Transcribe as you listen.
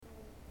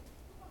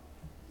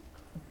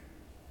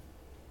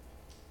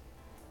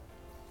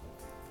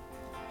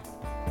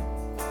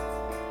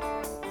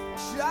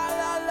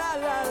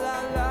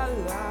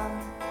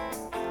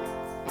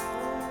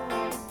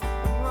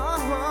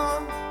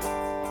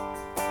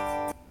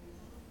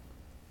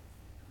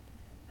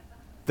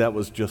that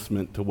was just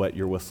meant to wet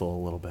your whistle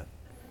a little bit.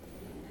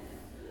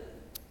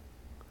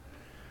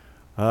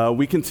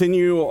 We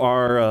continue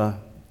our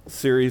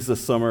series this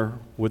summer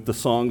with the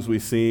songs we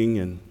sing,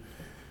 and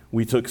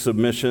we took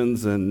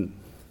submissions, and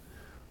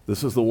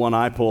this is the one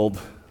I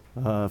pulled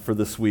for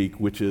this week,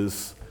 which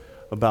is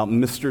about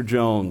Mr.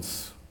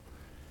 Jones.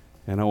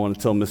 And I want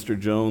to tell Mr.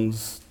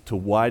 Jones to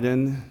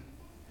widen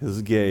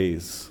his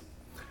gaze.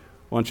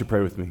 Why don't you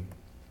pray with me?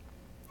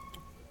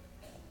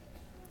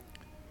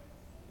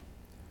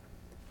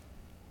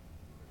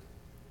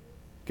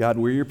 God,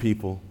 we're your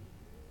people.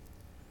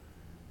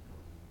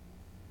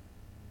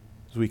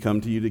 As we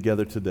come to you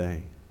together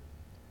today,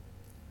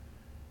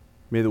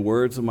 may the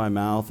words of my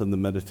mouth and the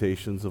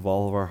meditations of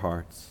all of our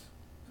hearts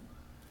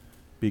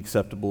be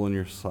acceptable in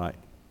your sight.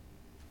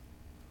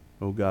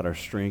 O God, our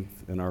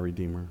strength and our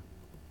Redeemer.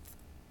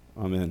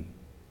 Amen.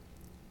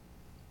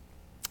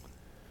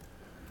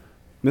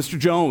 Mr.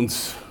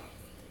 Jones.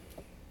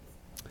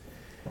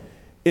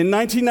 In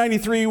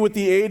 1993, with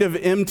the aid of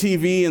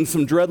MTV and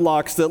some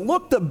dreadlocks that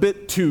looked a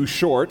bit too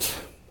short,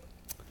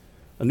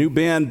 a new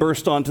band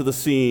burst onto the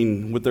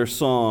scene with their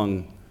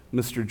song,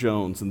 Mr.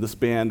 Jones, and this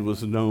band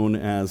was known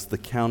as the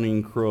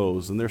Counting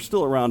Crows, and they're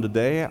still around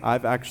today.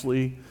 I've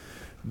actually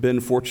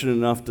been fortunate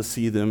enough to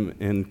see them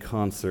in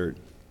concert.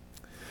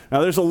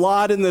 Now, there's a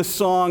lot in this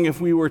song, if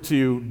we were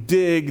to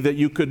dig, that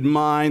you could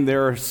mine.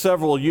 There are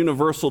several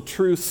universal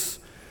truths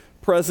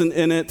present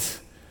in it,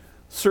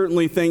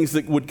 certainly things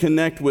that would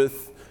connect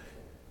with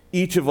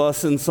each of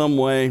us in some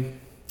way.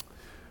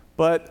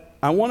 But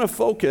I want to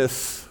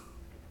focus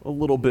a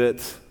little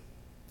bit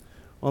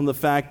on the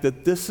fact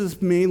that this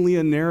is mainly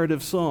a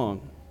narrative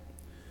song.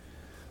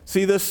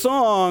 See, this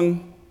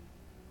song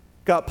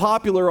got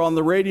popular on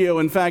the radio.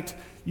 In fact,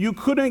 you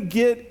couldn't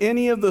get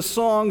any of the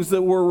songs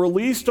that were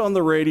released on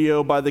the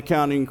radio by the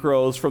Counting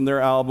Crows from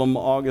their album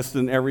August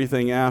and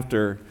Everything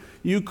After.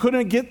 You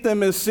couldn't get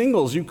them as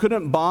singles. You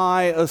couldn't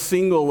buy a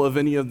single of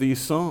any of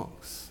these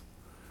songs.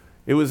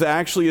 It was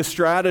actually a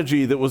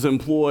strategy that was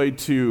employed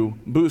to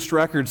boost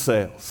record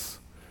sales.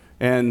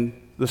 And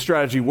the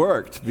strategy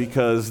worked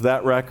because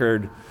that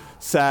record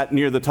sat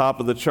near the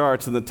top of the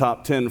charts in the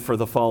top 10 for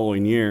the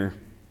following year.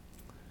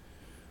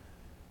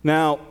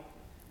 Now,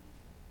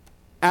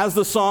 as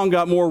the song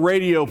got more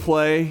radio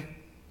play,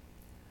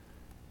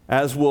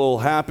 as will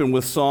happen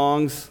with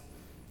songs,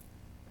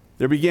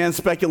 there began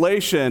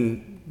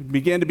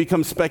to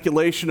become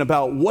speculation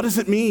about what does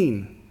it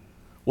mean?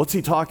 What's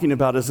he talking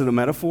about? Is it a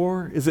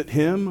metaphor? Is it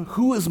him?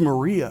 Who is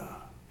Maria?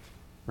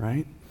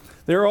 Right?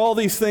 There are all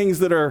these things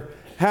that are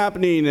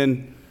happening,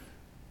 and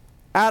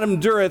Adam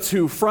Duritz,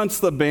 who fronts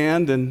the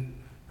band and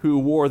who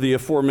wore the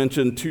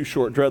aforementioned too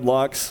short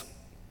dreadlocks,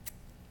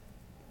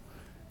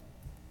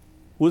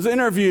 was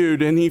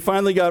interviewed, and he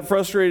finally got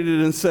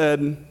frustrated and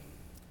said,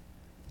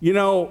 you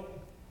know,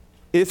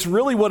 it's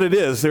really what it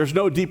is. There's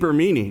no deeper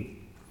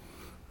meaning.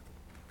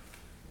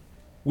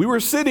 We were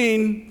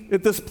sitting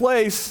at this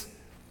place,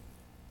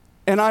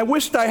 and I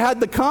wished I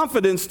had the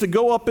confidence to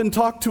go up and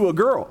talk to a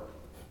girl.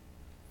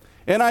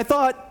 And I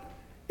thought,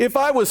 if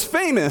I was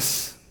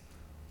famous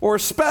or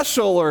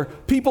special or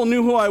people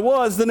knew who I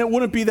was, then it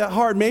wouldn't be that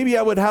hard. Maybe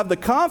I would have the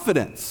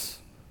confidence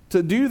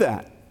to do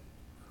that.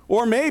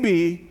 Or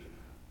maybe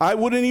I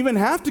wouldn't even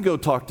have to go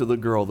talk to the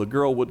girl. The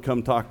girl would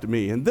come talk to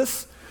me. And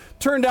this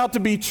turned out to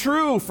be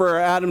true for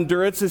Adam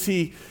Duritz as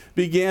he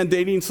began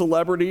dating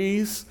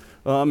celebrities.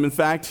 In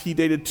fact, he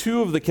dated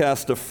 2 of the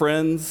cast of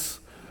Friends,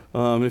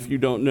 if you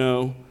don't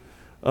know.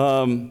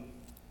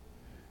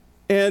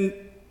 And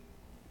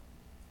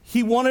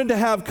he wanted to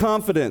have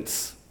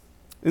confidence.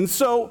 And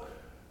so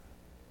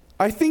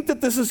I think that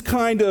this is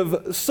kind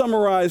of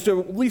summarized, or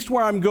at least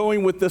where I'm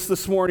going with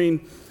this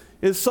morning,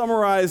 is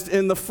summarized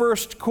in the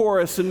first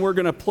chorus, and we're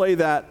going to play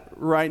that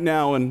right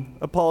now, and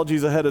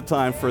apologies ahead of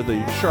time for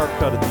the sharp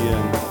cut at the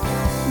end.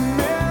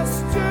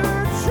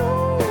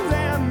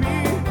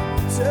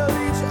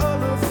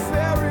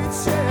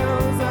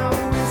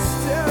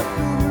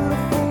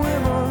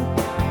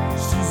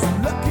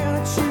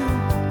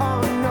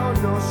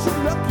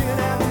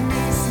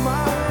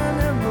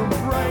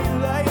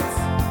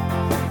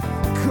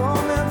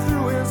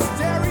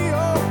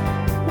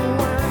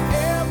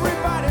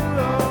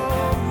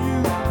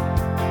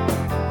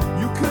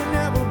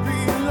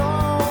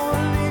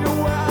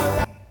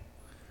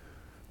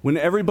 When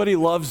everybody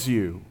loves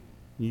you,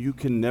 you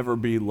can never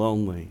be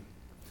lonely.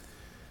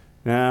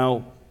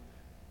 Now,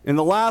 in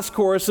the last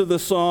chorus of the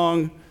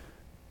song,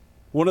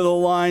 one of the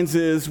lines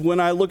is, when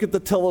I look at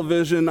the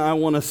television, I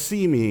want to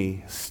see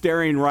me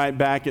staring right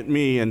back at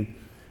me. And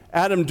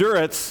Adam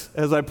Duritz,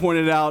 as I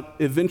pointed out,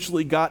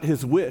 eventually got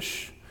his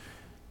wish.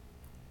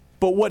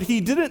 But what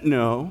he didn't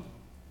know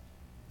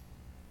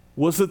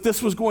was that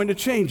this was going to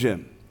change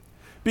him.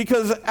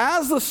 Because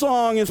as the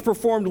song is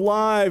performed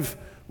live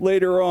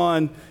later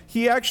on,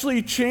 he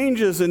actually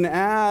changes and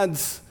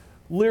adds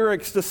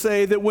lyrics to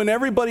say that when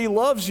everybody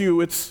loves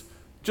you, it's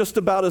just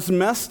about as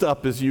messed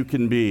up as you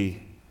can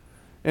be.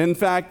 In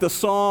fact, the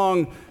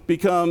song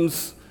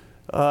becomes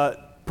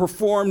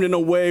performed in a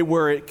way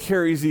where it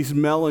carries these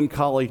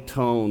melancholy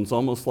tones,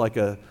 almost like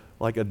a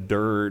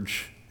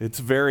dirge. It's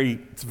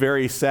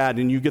very sad,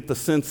 and you get the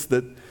sense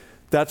that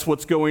that's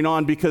what's going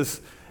on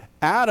because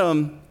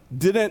Adam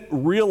didn't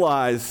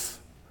realize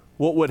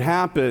what would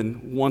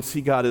happen once he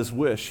got his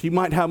wish. He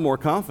might have more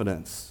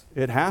confidence.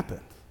 It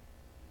happened,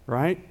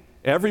 right?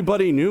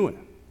 Everybody knew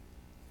him.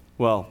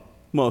 Well,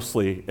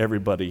 mostly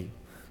everybody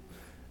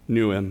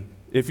knew him.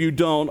 If you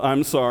don't,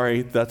 I'm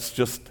sorry. That's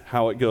just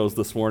how it goes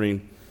this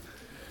morning.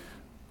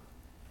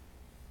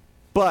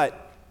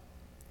 But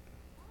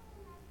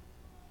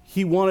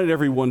he wanted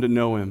everyone to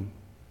know him.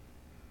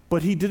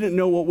 But he didn't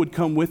know what would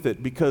come with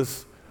it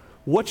because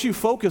what you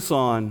focus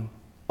on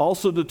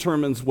also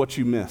determines what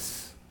you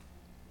miss.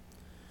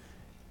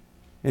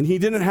 And he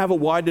didn't have a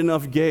wide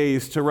enough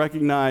gaze to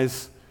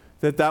recognize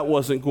that that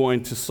wasn't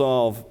going to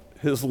solve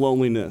his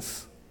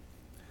loneliness.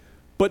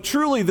 But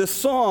truly, this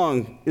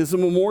song is a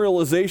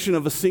memorialization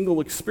of a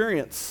single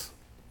experience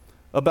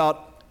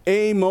about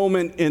a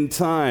moment in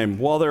time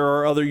while there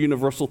are other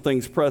universal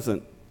things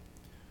present.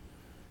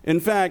 In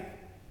fact,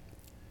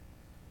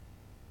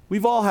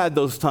 we've all had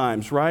those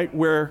times, right,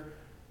 where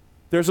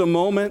there's a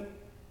moment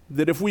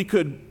that if we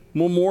could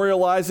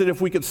memorialize it, if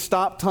we could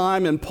stop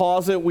time and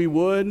pause it, we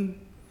would.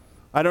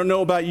 I don't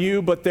know about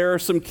you, but there are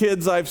some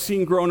kids I've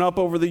seen grown up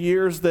over the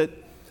years that,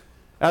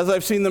 as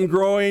I've seen them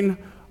growing,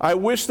 I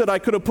wish that I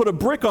could have put a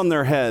brick on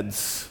their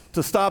heads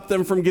to stop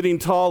them from getting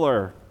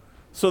taller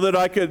so that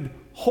I could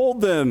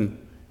hold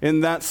them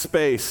in that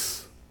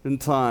space and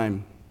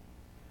time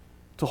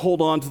to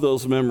hold on to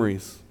those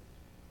memories.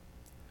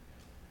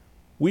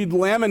 We'd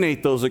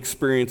laminate those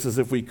experiences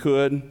if we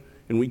could,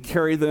 and we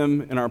carry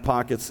them in our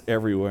pockets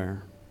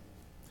everywhere.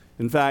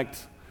 In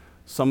fact,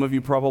 some of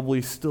you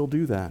probably still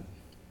do that.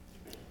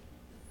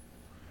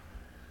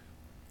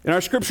 In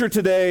our scripture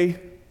today,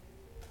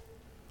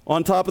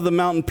 on top of the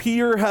mountain,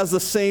 Peter has the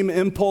same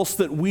impulse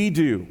that we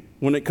do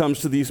when it comes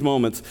to these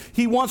moments.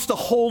 He wants to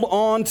hold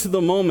on to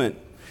the moment.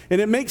 And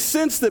it makes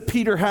sense that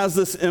Peter has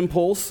this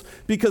impulse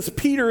because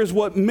Peter is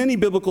what many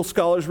biblical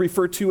scholars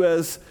refer to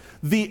as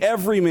the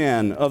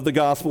everyman of the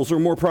Gospels, or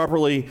more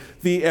properly,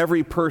 the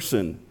every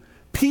person.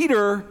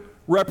 Peter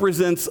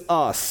represents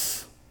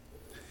us.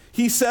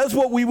 He says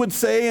what we would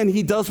say and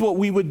he does what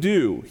we would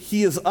do.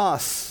 He is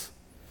us.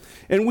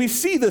 And we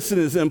see this in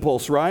his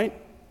impulse, right?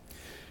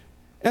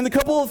 And the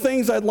couple of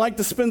things I'd like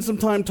to spend some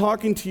time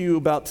talking to you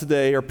about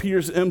today are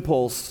Peter's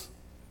impulse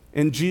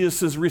and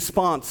Jesus'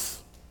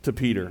 response to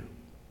Peter.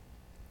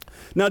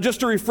 Now, just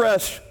to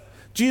refresh,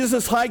 Jesus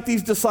has hiked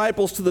these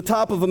disciples to the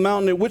top of a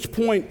mountain, at which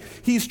point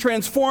he's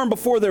transformed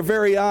before their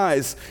very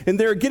eyes, and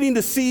they're getting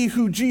to see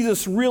who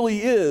Jesus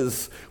really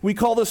is. We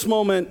call this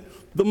moment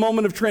the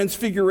moment of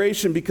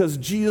transfiguration because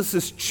Jesus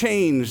is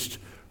changed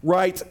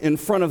right in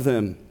front of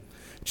them.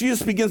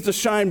 Jesus begins to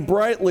shine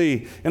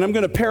brightly, and I'm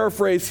going to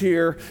paraphrase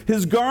here.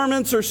 His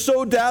garments are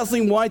so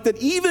dazzling white that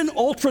even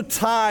ultra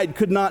tide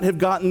could not have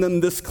gotten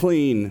them this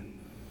clean.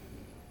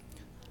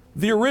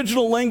 The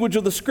original language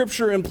of the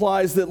scripture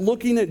implies that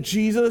looking at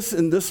Jesus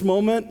in this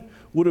moment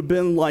would have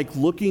been like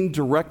looking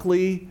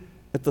directly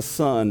at the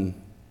sun.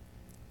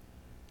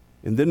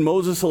 And then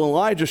Moses and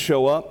Elijah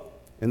show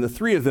up, and the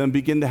three of them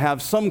begin to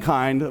have some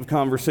kind of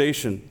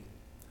conversation.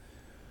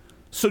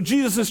 So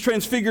Jesus is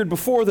transfigured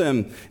before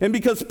them, and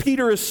because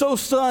Peter is so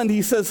stunned,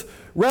 he says,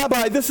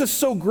 "Rabbi, this is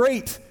so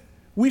great.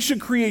 We should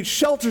create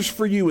shelters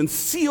for you and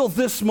seal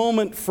this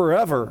moment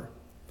forever."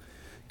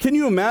 Can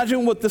you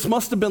imagine what this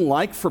must have been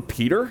like for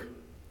Peter?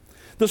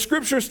 The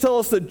scriptures tell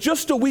us that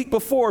just a week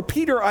before,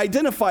 Peter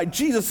identified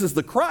Jesus as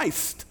the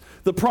Christ,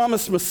 the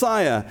promised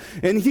Messiah.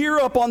 And here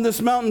up on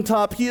this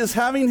mountaintop, he is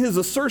having his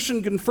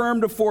assertion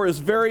confirmed before his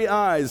very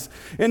eyes.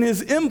 And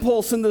his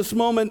impulse in this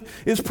moment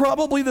is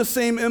probably the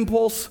same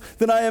impulse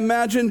that I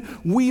imagine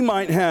we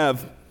might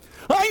have.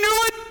 I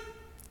knew it!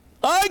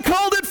 I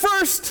called it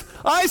first!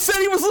 I said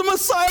he was the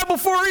Messiah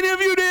before any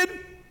of you did!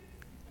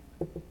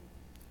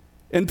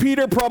 And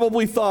Peter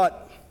probably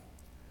thought,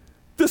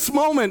 this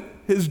moment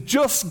has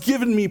just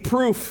given me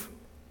proof.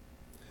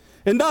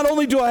 And not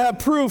only do I have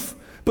proof,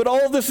 but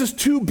all of this is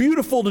too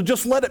beautiful to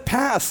just let it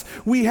pass.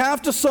 We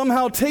have to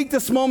somehow take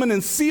this moment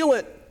and seal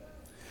it.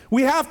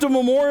 We have to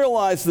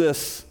memorialize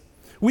this.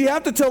 We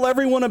have to tell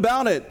everyone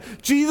about it.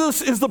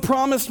 Jesus is the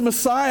promised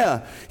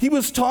Messiah. He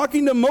was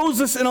talking to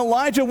Moses and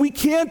Elijah. We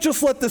can't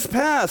just let this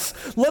pass.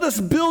 Let us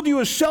build you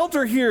a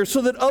shelter here so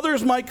that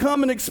others might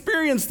come and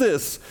experience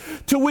this.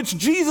 To which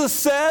Jesus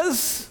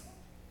says,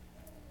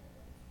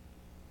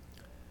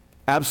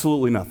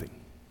 absolutely nothing.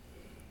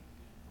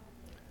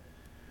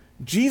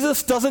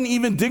 Jesus doesn't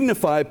even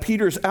dignify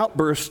Peter's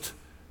outburst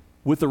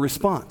with a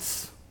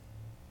response.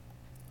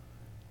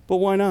 But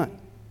why not?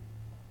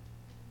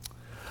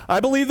 I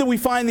believe that we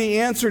find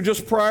the answer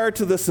just prior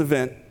to this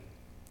event.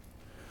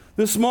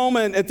 This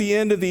moment at the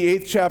end of the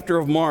 8th chapter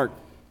of Mark.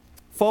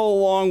 Follow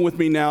along with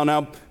me now.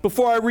 Now,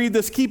 before I read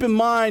this, keep in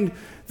mind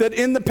that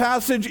in the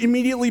passage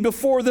immediately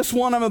before this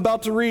one I'm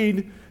about to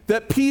read,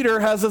 that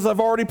Peter has, as I've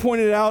already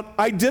pointed out,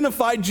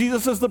 identified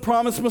Jesus as the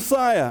promised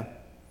Messiah,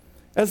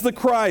 as the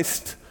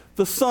Christ,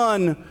 the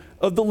Son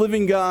of the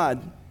living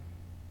God.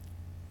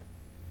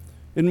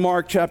 In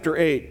Mark chapter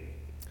 8,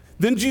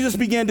 then Jesus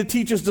began to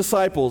teach his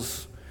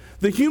disciples,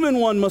 the human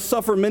one must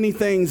suffer many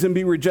things and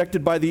be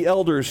rejected by the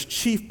elders,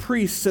 chief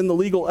priests, and the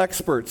legal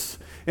experts,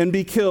 and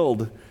be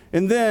killed,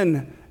 and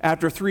then,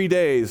 after 3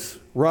 days,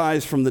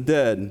 rise from the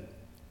dead.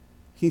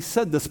 He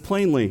said this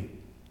plainly.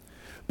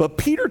 But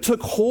Peter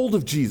took hold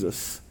of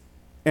Jesus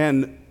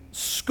and,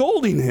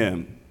 scolding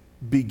him,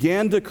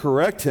 began to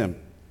correct him.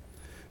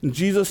 And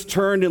Jesus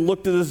turned and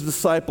looked at his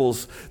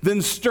disciples,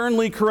 then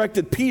sternly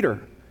corrected Peter.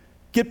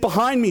 Get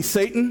behind me,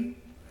 Satan.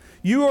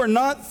 You are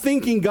not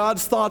thinking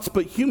God's thoughts,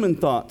 but human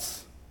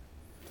thoughts.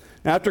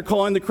 After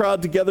calling the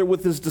crowd together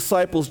with his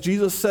disciples,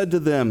 Jesus said to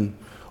them,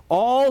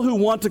 all who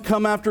want to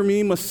come after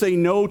me must say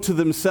no to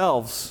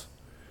themselves,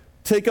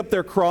 take up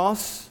their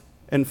cross,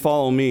 and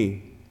follow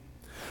me.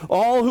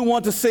 All who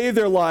want to save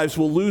their lives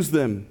will lose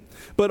them,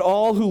 but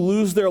all who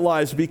lose their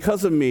lives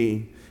because of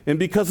me and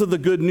because of the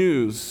good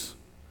news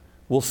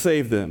will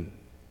save them.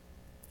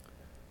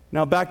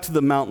 Now back to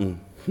the mountain.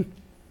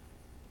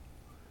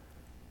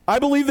 I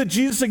believe that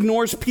Jesus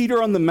ignores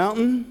Peter on the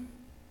mountain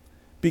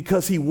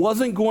because he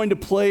wasn't going to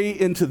play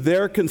into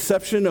their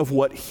conception of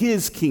what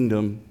his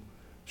kingdom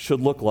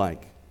should look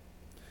like.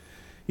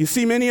 You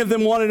see, many of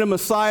them wanted a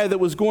Messiah that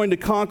was going to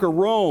conquer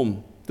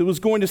Rome, that was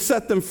going to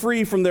set them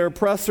free from their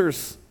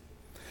oppressors.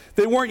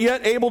 They weren't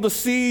yet able to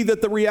see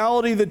that the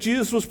reality that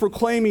Jesus was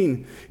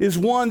proclaiming is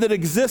one that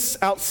exists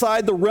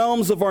outside the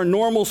realms of our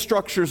normal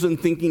structures and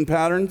thinking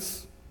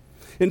patterns.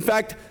 In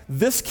fact,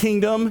 this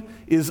kingdom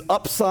is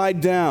upside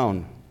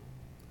down.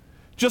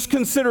 Just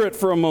consider it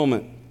for a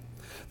moment.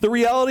 The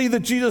reality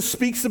that Jesus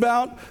speaks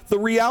about, the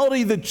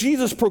reality that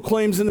Jesus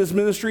proclaims in his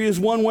ministry is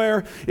one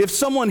where if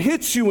someone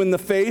hits you in the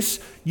face,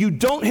 you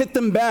don't hit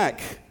them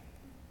back,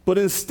 but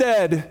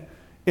instead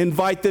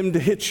invite them to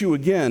hit you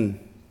again.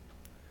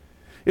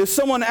 If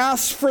someone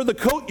asks for the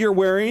coat you're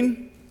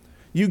wearing,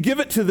 you give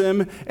it to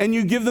them and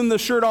you give them the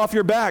shirt off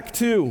your back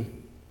too.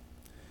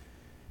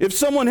 If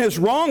someone has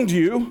wronged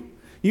you,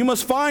 you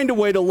must find a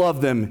way to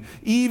love them,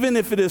 even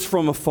if it is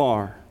from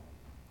afar.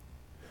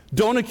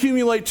 Don't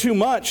accumulate too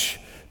much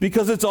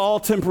because it's all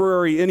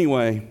temporary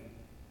anyway.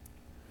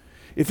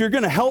 If you're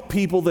going to help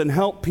people, then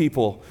help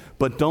people,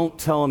 but don't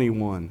tell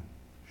anyone.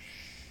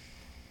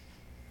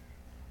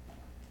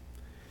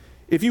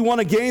 If you want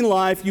to gain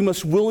life, you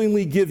must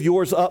willingly give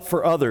yours up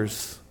for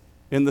others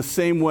in the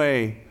same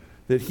way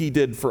that he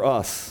did for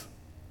us.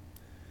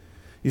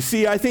 You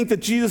see, I think that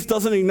Jesus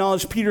doesn't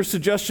acknowledge Peter's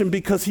suggestion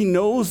because he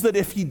knows that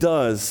if he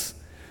does,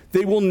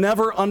 they will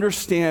never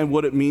understand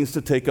what it means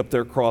to take up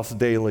their cross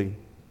daily.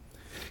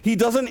 He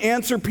doesn't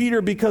answer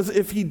Peter because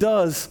if he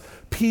does,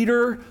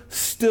 Peter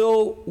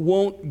still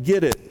won't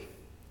get it.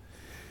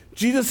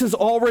 Jesus has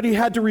already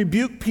had to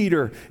rebuke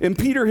Peter, and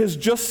Peter has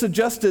just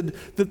suggested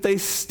that they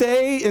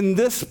stay in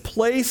this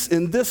place,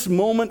 in this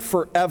moment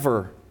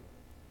forever.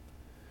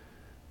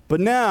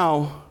 But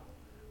now,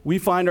 we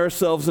find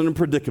ourselves in a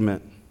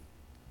predicament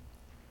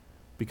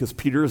because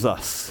Peter is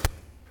us.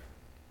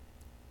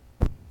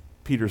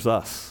 Peter's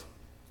us.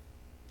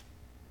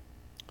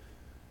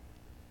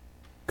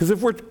 Because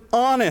if we're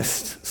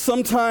honest,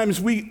 sometimes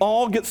we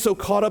all get so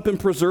caught up in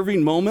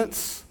preserving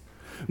moments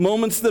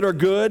that are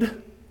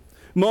good,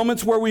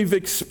 moments where we've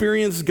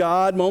experienced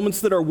God, moments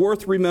that are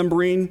worth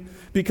remembering,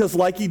 because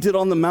like he did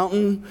on the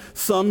mountain,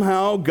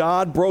 somehow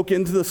God broke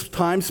into this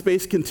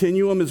time-space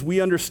continuum as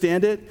we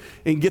understand it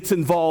and gets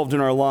involved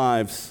in our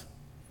lives.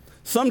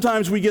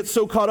 Sometimes we get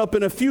so caught up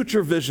in a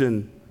future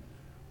vision,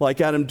 like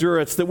Adam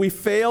Duritz, that we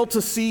fail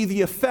to see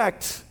the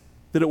effect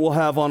that it will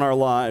have on our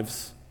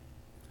lives.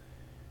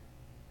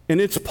 And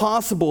it's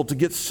possible to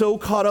get so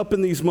caught up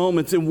in these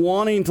moments and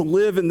wanting to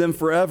live in them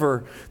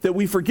forever that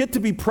we forget to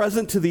be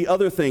present to the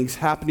other things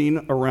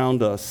happening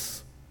around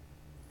us.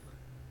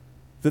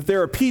 That there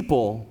are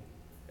people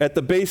at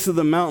the base of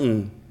the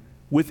mountain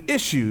with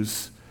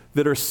issues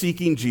that are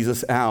seeking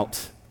Jesus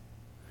out.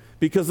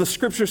 Because the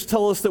scriptures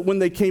tell us that when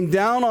they came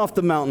down off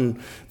the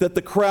mountain, that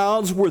the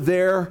crowds were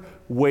there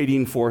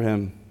waiting for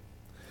him.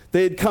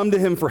 They had come to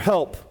him for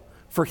help,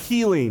 for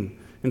healing,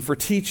 and for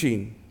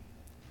teaching.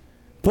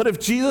 But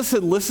if Jesus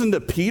had listened to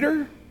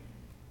Peter,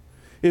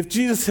 if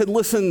Jesus had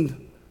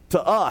listened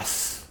to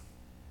us,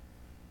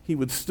 he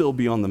would still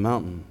be on the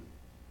mountain.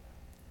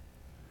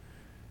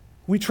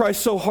 We try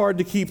so hard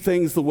to keep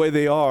things the way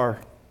they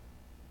are,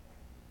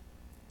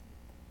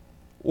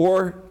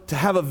 or to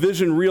have a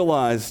vision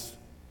realized,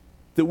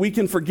 that we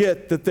can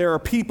forget that there are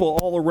people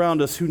all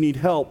around us who need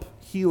help,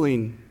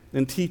 healing,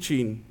 and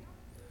teaching.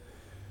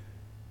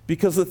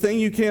 Because the thing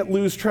you can't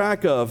lose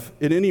track of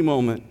at any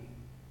moment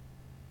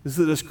is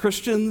that as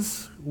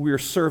Christians, we're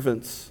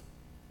servants.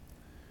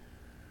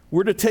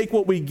 We're to take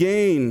what we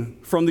gain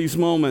from these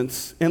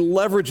moments and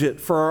leverage it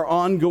for our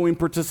ongoing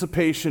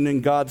participation in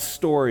God's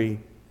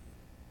story,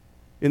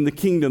 in the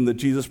kingdom that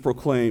Jesus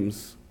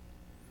proclaims.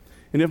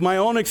 And if my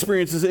own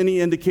experience is any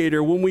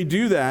indicator, when we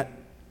do that,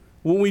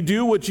 when we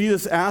do what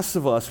Jesus asks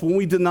of us, when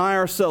we deny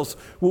ourselves,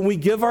 when we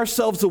give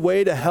ourselves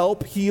away to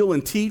help, heal,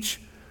 and teach,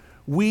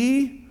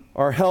 we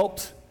are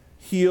helped,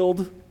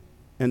 healed,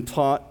 and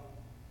taught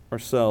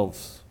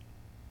ourselves.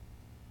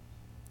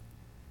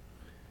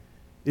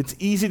 It's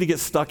easy to get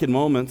stuck in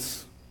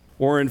moments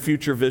or in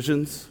future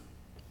visions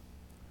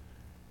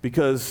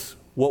because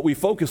what we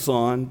focus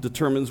on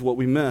determines what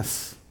we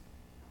miss.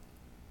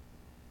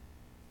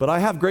 But I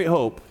have great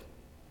hope,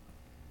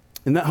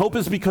 and that hope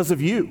is because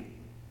of you,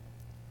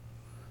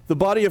 the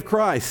body of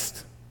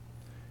Christ.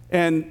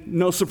 And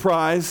no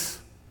surprise,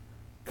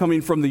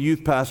 coming from the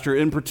youth pastor,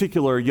 in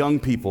particular, young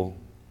people.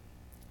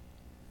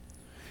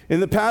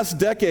 In the past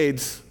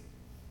decades,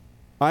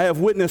 I have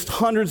witnessed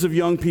hundreds of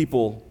young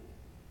people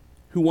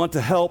who want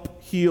to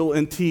help, heal,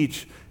 and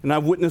teach, and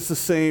I've witnessed the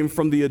same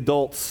from the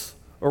adults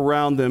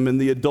around them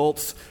and the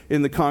adults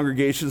in the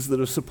congregations that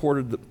have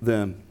supported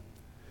them.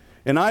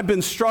 And I've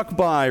been struck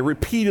by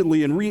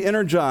repeatedly and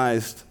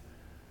re-energized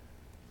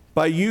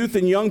by youth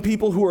and young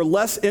people who are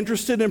less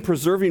interested in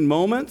preserving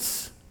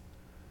moments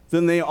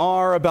than they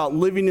are about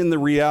living in the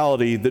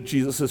reality that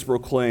Jesus has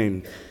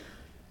proclaimed.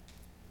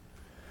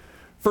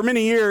 For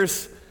many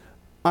years,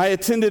 I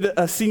attended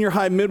a senior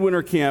high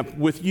midwinter camp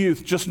with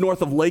youth just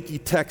north of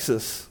Leakey,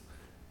 Texas,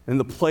 and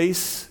the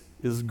place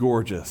is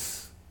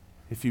gorgeous.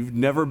 If you've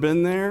never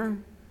been there,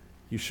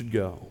 you should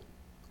go.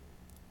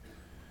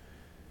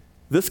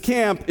 This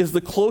camp is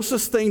the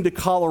closest thing to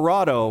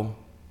Colorado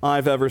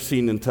I've ever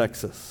seen in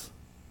Texas.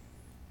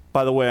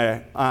 By the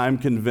way, I'm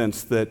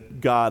convinced that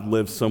God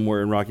lives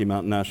somewhere in Rocky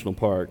Mountain National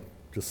Park.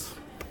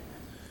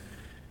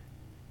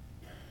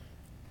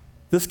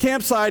 This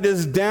campsite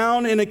is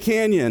down in a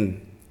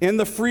canyon, and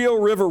the Frio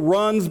River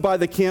runs by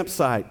the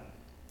campsite,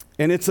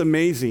 and it's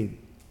amazing.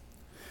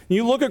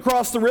 You look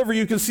across the river,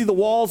 you can see the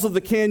walls of the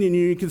canyon,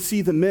 you can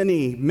see the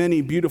many,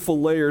 many beautiful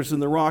layers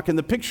in the rock, and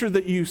the picture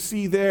that you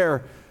see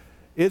there,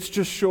 it's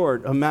just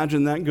short.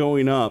 Imagine that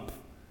going up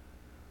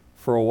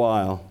for a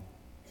while.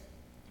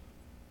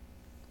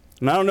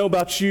 And I don't know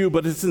about you,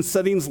 but it's in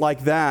settings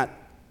like that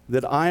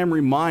that I am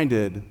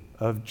reminded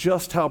of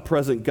just how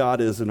present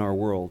God is in our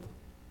world.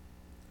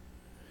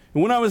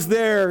 And when I was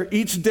there,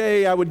 each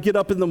day I would get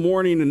up in the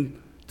morning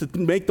and to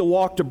make the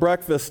walk to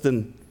breakfast,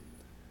 and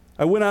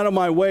I went out of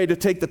my way to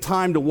take the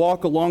time to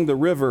walk along the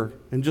river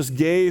and just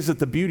gaze at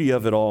the beauty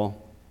of it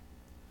all.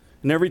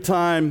 And every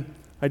time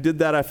I did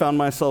that, I found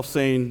myself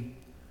saying,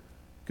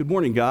 "Good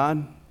morning,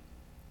 God.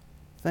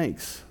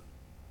 Thanks."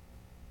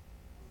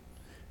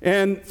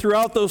 And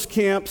throughout those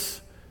camps,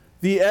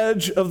 the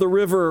edge of the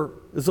river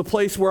is a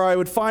place where I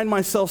would find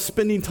myself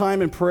spending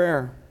time in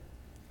prayer.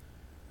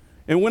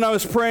 And when I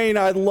was praying,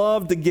 I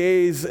loved to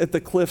gaze at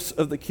the cliffs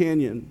of the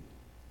canyon.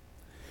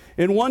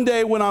 And one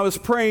day when I was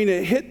praying,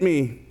 it hit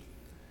me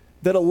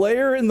that a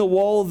layer in the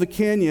wall of the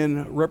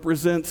canyon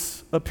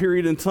represents a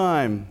period in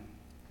time,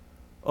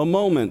 a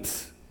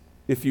moment,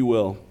 if you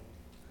will,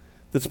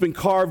 that's been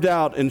carved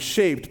out and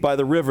shaped by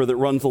the river that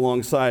runs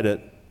alongside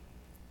it.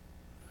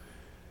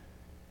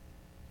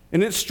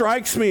 And it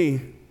strikes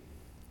me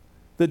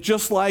that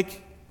just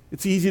like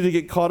it's easy to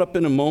get caught up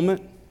in a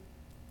moment,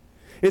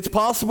 it's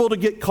possible to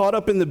get caught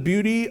up in the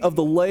beauty of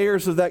the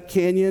layers of that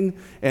canyon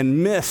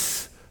and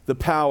miss the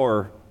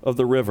power of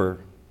the river.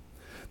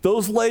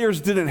 Those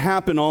layers didn't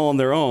happen all on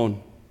their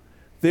own.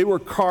 They were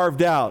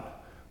carved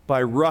out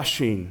by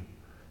rushing,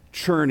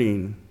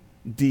 churning,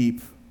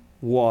 deep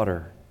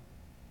water.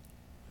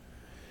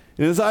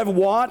 And as I've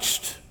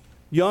watched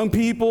young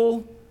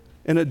people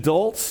and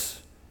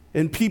adults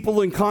and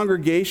people in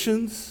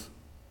congregations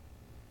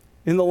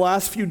in the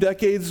last few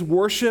decades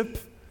worship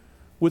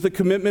with a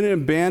commitment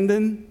and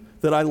abandon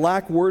that I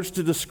lack words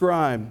to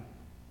describe,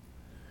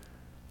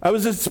 I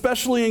was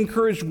especially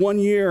encouraged one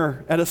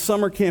year at a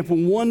summer camp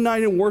when one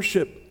night in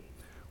worship,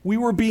 we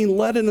were being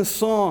led in a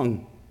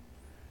song.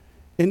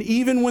 And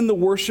even when the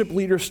worship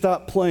leader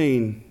stopped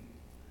playing,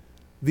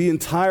 the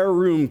entire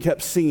room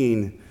kept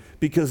singing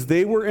because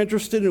they were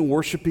interested in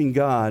worshiping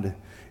God,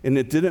 and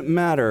it didn't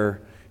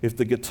matter if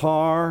the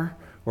guitar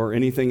or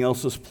anything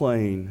else was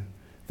playing.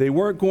 They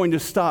weren't going to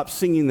stop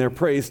singing their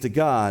praise to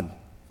God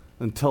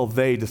until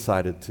they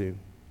decided to.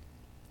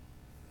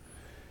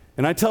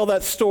 And I tell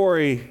that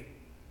story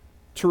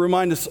to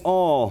remind us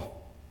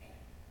all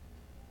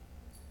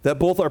that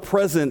both our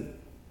present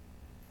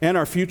and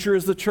our future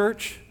as the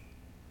church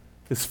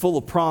is full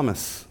of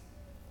promise.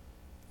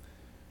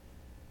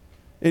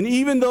 And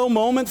even though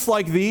moments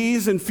like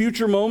these and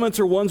future moments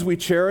are ones we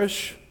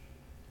cherish,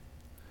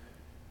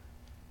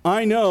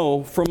 I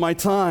know from my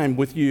time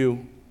with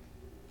you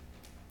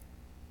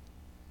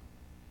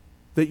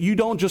that you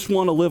don't just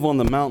want to live on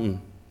the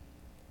mountain.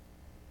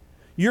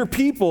 You're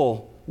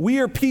people. We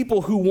are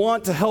people who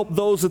want to help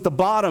those at the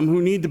bottom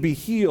who need to be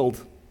healed.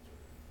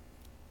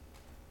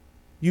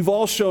 You've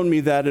all shown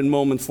me that in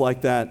moments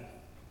like that.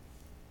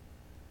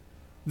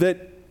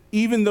 That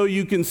even though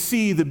you can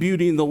see the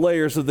beauty and the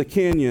layers of the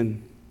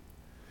canyon,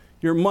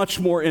 you're much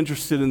more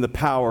interested in the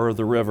power of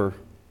the river.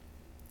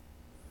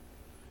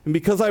 And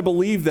because I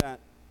believe that,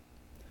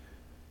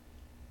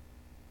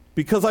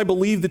 because I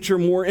believe that you're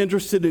more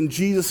interested in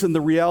Jesus and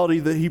the reality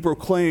that he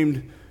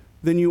proclaimed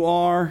than you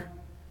are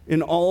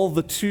in all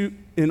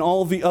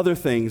the other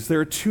things, there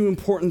are two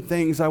important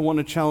things I want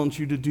to challenge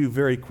you to do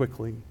very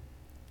quickly.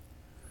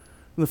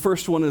 And the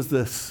first one is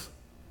this,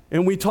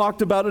 and we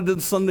talked about it in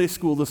Sunday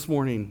school this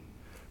morning.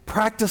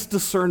 Practice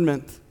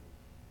discernment.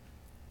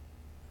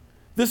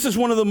 This is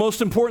one of the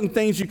most important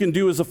things you can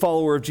do as a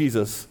follower of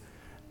Jesus.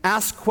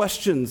 Ask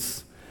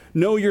questions.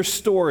 Know your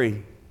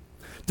story.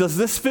 Does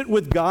this fit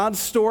with God's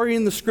story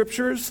in the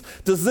scriptures?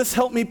 Does this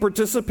help me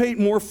participate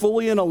more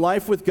fully in a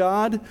life with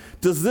God?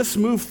 Does this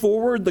move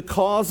forward the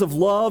cause of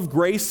love,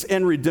 grace,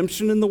 and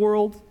redemption in the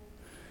world?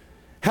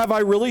 Have I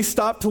really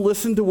stopped to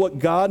listen to what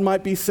God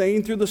might be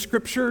saying through the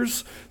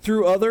scriptures,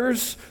 through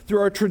others, through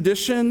our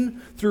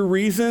tradition, through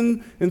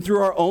reason, and through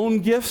our own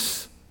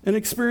gifts and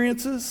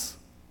experiences?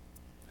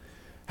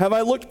 Have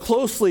I looked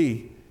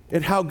closely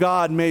at how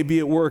God may be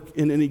at work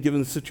in any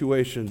given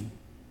situation?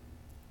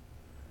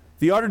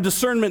 The art of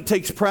discernment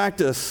takes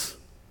practice,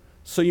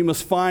 so you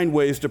must find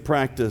ways to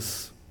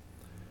practice.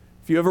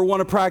 If you ever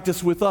want to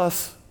practice with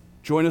us,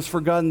 join us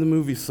for God in the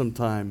Movies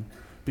sometime,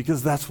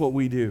 because that's what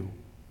we do.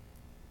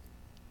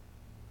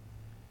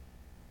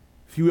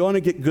 If you want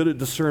to get good at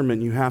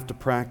discernment, you have to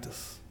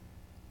practice.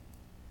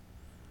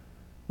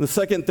 The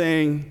second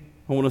thing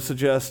I want to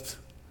suggest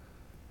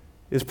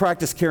is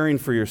practice caring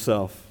for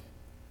yourself.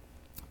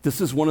 This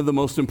is one of the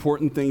most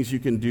important things you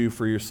can do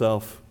for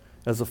yourself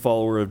as a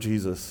follower of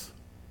Jesus.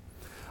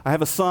 I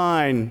have a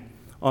sign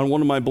on one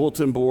of my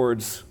bulletin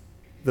boards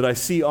that I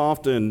see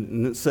often,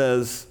 and it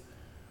says,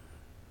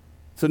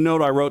 it's a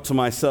note I wrote to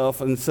myself,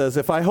 and it says,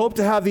 if I hope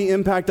to have the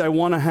impact I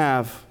want to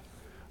have,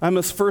 I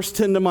must first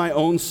tend to my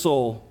own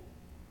soul.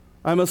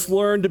 I must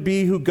learn to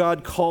be who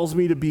God calls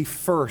me to be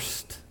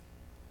first.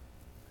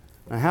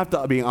 I have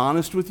to be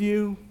honest with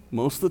you,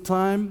 most of the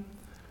time,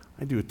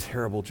 I do a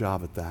terrible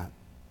job at that.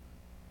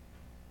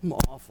 I'm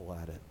awful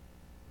at it.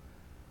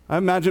 I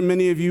imagine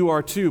many of you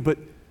are too, but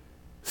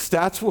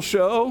stats will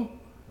show,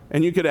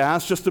 and you could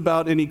ask just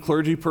about any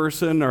clergy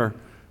person or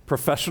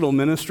professional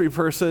ministry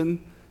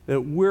person,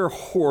 that we're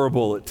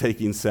horrible at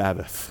taking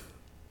Sabbath.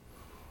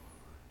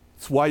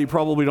 It's why you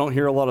probably don't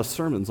hear a lot of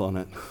sermons on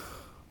it,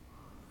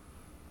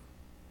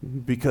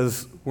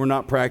 because we're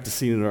not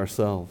practicing it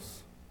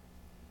ourselves.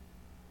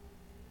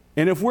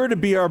 And if we're to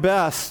be our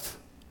best,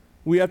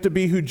 we have to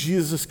be who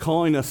Jesus is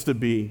calling us to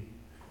be,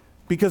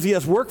 because he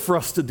has work for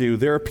us to do.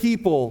 There are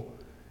people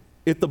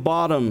at the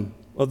bottom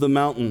of the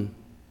mountain.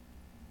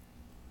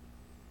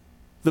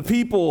 The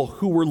people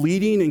who we're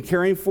leading and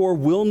caring for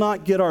will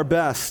not get our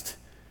best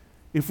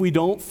if we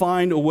don't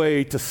find a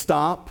way to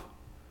stop,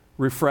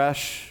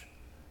 refresh,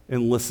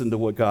 and listen to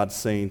what God's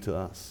saying to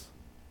us.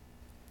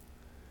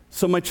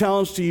 So my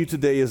challenge to you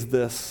today is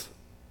this: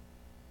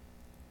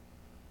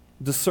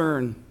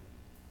 discern,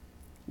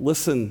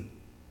 listen,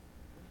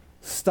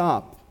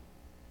 stop,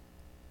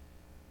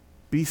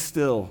 be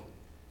still,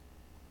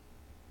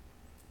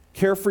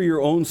 care for your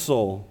own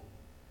soul,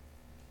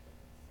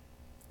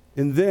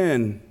 and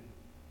then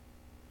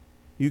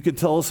you can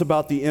tell us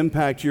about the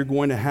impact you're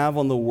going to have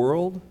on the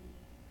world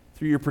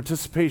through your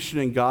participation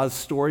in God's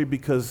story,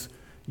 because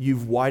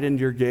you've widened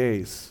your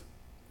gaze,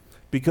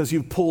 because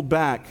you've pulled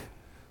back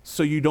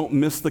so you don't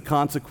miss the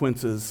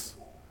consequences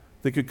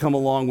that could come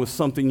along with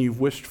something you've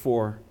wished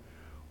for,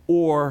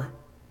 or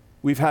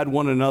we've had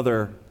one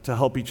another to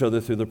help each other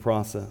through the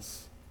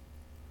process.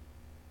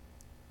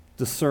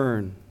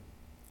 Discern,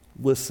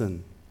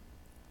 listen,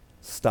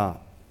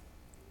 stop,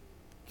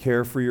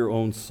 care for your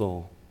own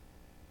soul.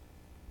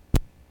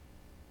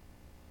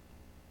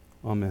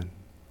 Amen.